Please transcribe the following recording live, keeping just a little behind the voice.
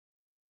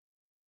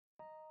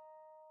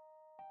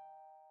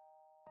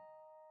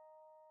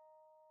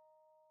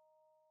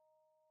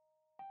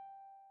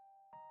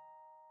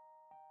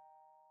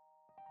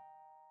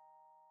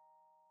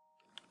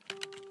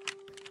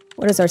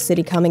What is our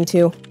city coming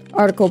to?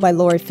 Article by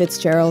Laurie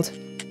Fitzgerald.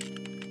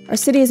 Our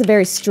city is a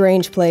very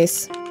strange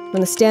place.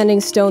 From the standing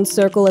stone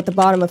circle at the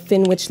bottom of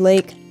Finwich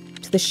Lake,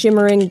 to the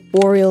shimmering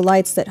boreal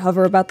lights that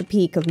hover about the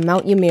peak of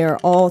Mount Ymir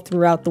all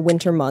throughout the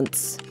winter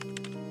months.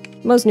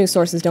 Most news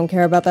sources don't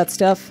care about that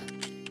stuff.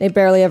 They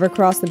barely ever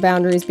cross the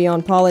boundaries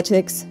beyond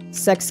politics,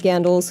 sex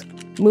scandals,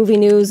 movie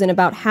news, and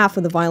about half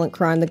of the violent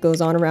crime that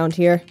goes on around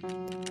here.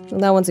 Well,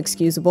 that one's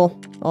excusable,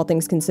 all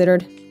things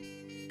considered.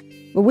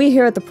 But we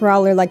here at the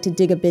Prowler like to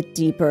dig a bit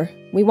deeper.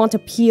 We want to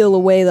peel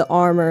away the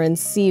armor and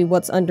see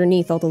what's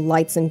underneath all the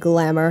lights and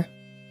glamour.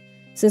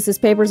 Since this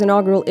paper's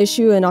inaugural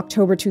issue in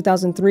October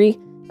 2003,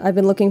 I've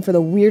been looking for the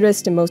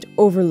weirdest and most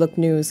overlooked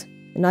news,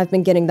 and I've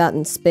been getting that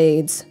in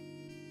spades.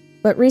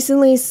 But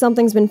recently,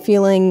 something's been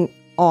feeling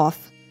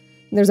off.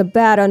 There's a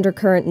bad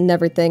undercurrent in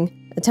everything,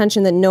 a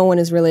tension that no one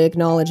is really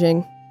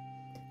acknowledging.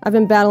 I've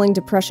been battling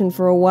depression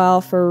for a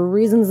while for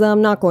reasons that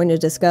I'm not going to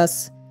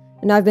discuss,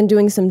 and I've been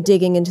doing some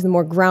digging into the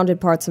more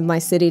grounded parts of my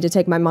city to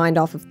take my mind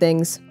off of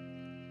things.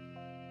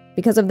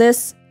 Because of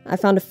this, I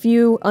found a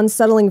few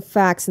unsettling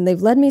facts, and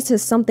they've led me to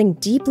something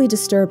deeply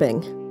disturbing.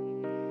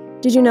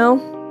 Did you know,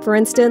 for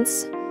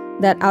instance,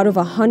 that out of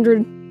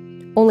 100,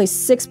 only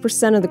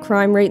 6% of the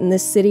crime rate in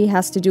this city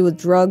has to do with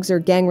drugs or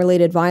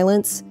gang-related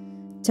violence?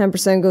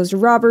 10% goes to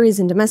robberies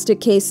and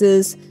domestic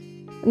cases,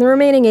 and the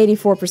remaining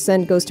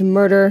 84% goes to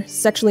murder,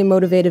 sexually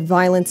motivated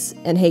violence,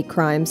 and hate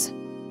crimes.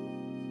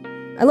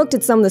 I looked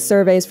at some of the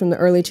surveys from the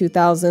early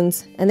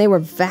 2000s, and they were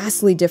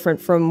vastly different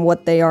from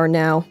what they are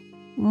now.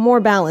 More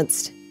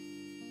balanced.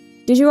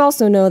 Did you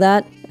also know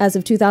that, as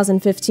of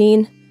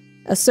 2015,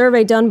 a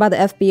survey done by the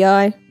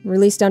FBI,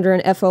 released under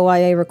an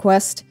FOIA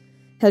request,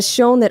 has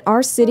shown that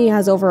our city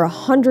has over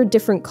 100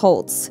 different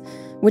cults,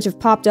 which have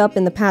popped up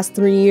in the past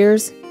 3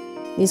 years.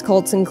 These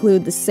cults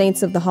include the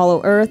Saints of the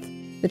Hollow Earth,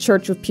 the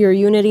Church of Pure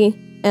Unity,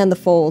 and the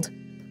Fold,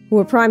 who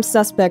were prime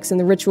suspects in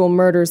the ritual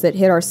murders that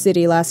hit our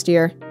city last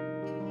year.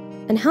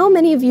 And how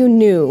many of you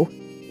knew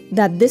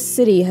that this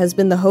city has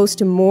been the host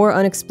to more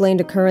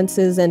unexplained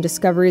occurrences and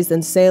discoveries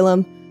than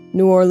Salem,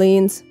 New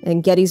Orleans,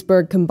 and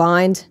Gettysburg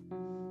combined?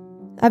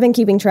 I've been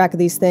keeping track of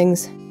these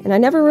things, and I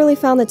never really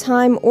found the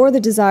time or the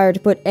desire to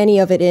put any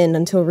of it in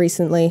until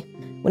recently,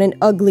 when an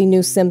ugly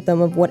new symptom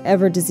of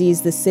whatever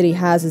disease this city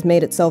has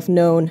made itself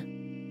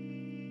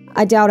known.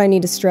 I doubt I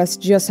need to stress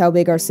just how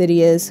big our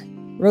city is.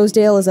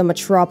 Rosedale is a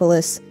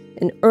metropolis,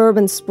 an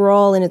urban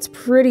sprawl, and it's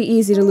pretty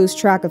easy to lose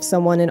track of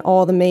someone in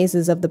all the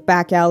mazes of the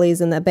back alleys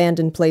and the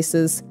abandoned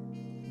places.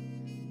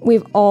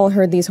 We've all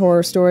heard these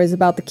horror stories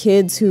about the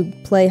kids who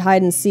play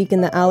hide-and-seek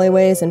in the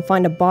alleyways and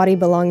find a body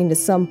belonging to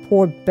some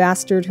poor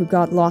bastard who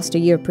got lost a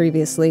year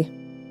previously.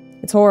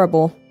 It's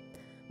horrible.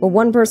 But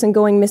one person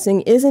going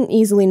missing isn't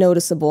easily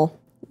noticeable,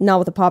 not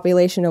with a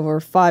population of over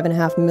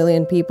 5.5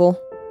 million people.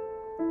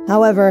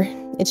 However,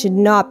 it should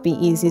not be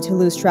easy to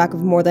lose track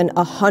of more than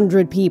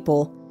 100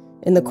 people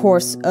in the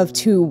course of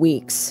 2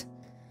 weeks.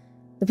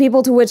 The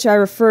people to which I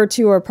refer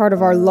to are part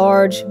of our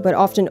large, but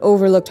often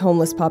overlooked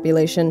homeless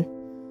population.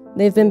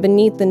 They've been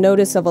beneath the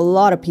notice of a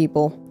lot of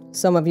people.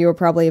 Some of you are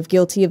probably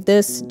guilty of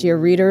this, dear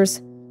readers.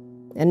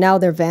 And now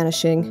they're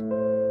vanishing.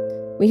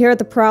 We here at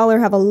the Prowler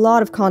have a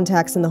lot of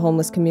contacts in the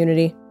homeless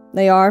community.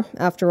 They are,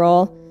 after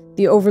all,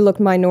 the overlooked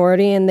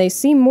minority, and they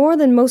seem more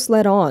than most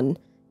let on.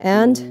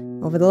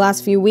 And, over the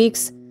last few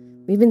weeks,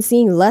 we've been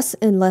seeing less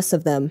and less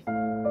of them.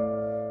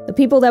 The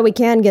people that we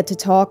can get to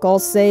talk all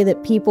say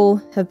that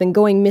people have been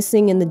going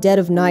missing in the dead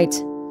of night.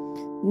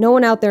 No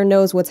one out there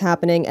knows what's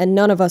happening, and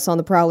none of us on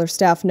the Prowler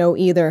staff know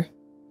either.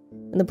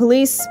 And the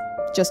police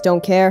just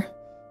don't care.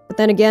 But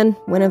then again,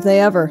 when have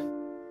they ever?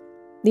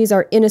 These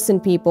are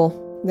innocent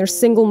people. They're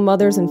single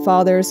mothers and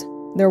fathers.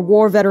 They're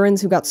war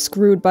veterans who got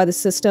screwed by the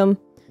system.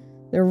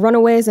 They're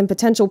runaways and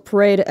potential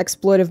prey to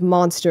exploitive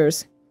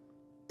monsters.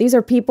 These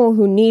are people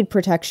who need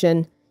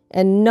protection,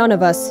 and none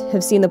of us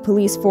have seen the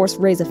police force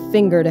raise a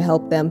finger to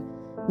help them,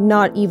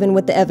 not even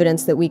with the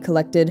evidence that we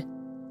collected.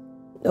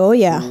 Oh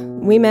yeah,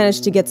 we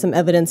managed to get some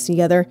evidence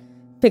together.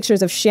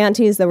 Pictures of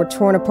shanties that were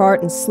torn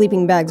apart and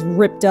sleeping bags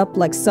ripped up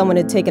like someone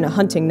had taken a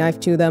hunting knife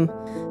to them.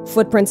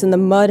 Footprints in the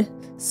mud,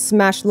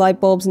 smashed light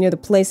bulbs near the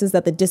places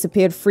that the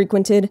disappeared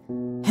frequented.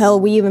 Hell,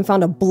 we even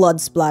found a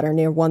blood splatter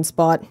near one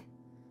spot.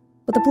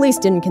 But the police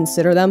didn't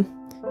consider them.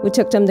 We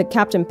took them to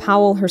Captain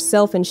Powell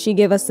herself, and she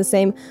gave us the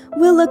same,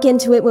 "We'll look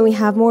into it when we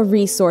have more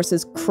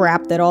resources"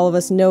 crap that all of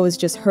us know is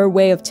just her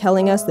way of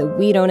telling us that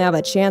we don't have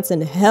a chance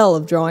in hell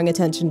of drawing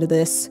attention to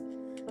this.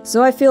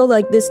 So I feel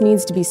like this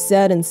needs to be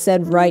said, and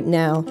said right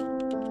now.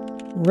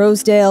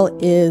 Rosedale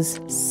is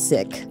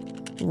sick.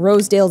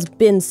 Rosedale's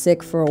been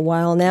sick for a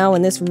while now,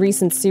 and this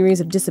recent series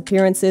of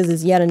disappearances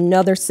is yet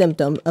another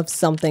symptom of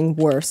something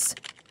worse.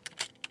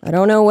 I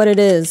don't know what it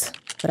is,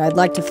 but I'd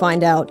like to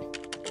find out.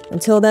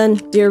 Until then,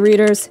 dear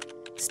readers,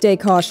 stay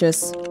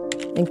cautious,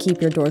 and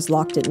keep your doors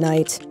locked at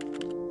night.